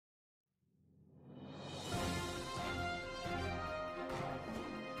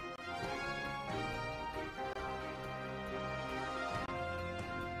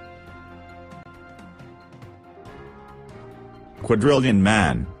quadrillion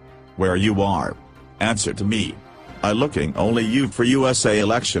man. Where you are? Answer to me. I looking only you for USA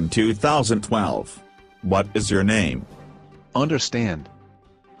election 2012. What is your name? Understand.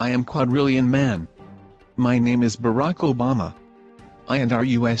 I am quadrillion man. My name is Barack Obama. I and our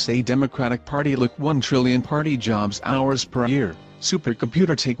USA Democratic Party look 1 trillion party jobs hours per year,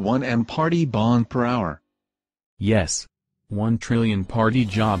 supercomputer take 1 M party bond per hour. Yes. 1 trillion party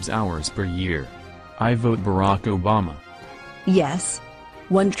jobs hours per year. I vote Barack Obama. Yes.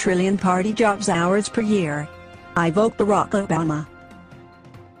 1 trillion party jobs hours per year. I vote Barack Obama.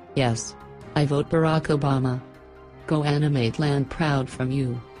 Yes. I vote Barack Obama. Go animate land proud from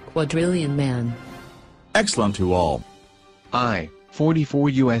you, quadrillion man. Excellent to all. I, 44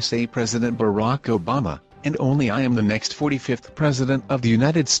 USA President Barack Obama, and only I am the next 45th President of the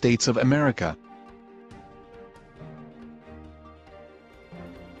United States of America.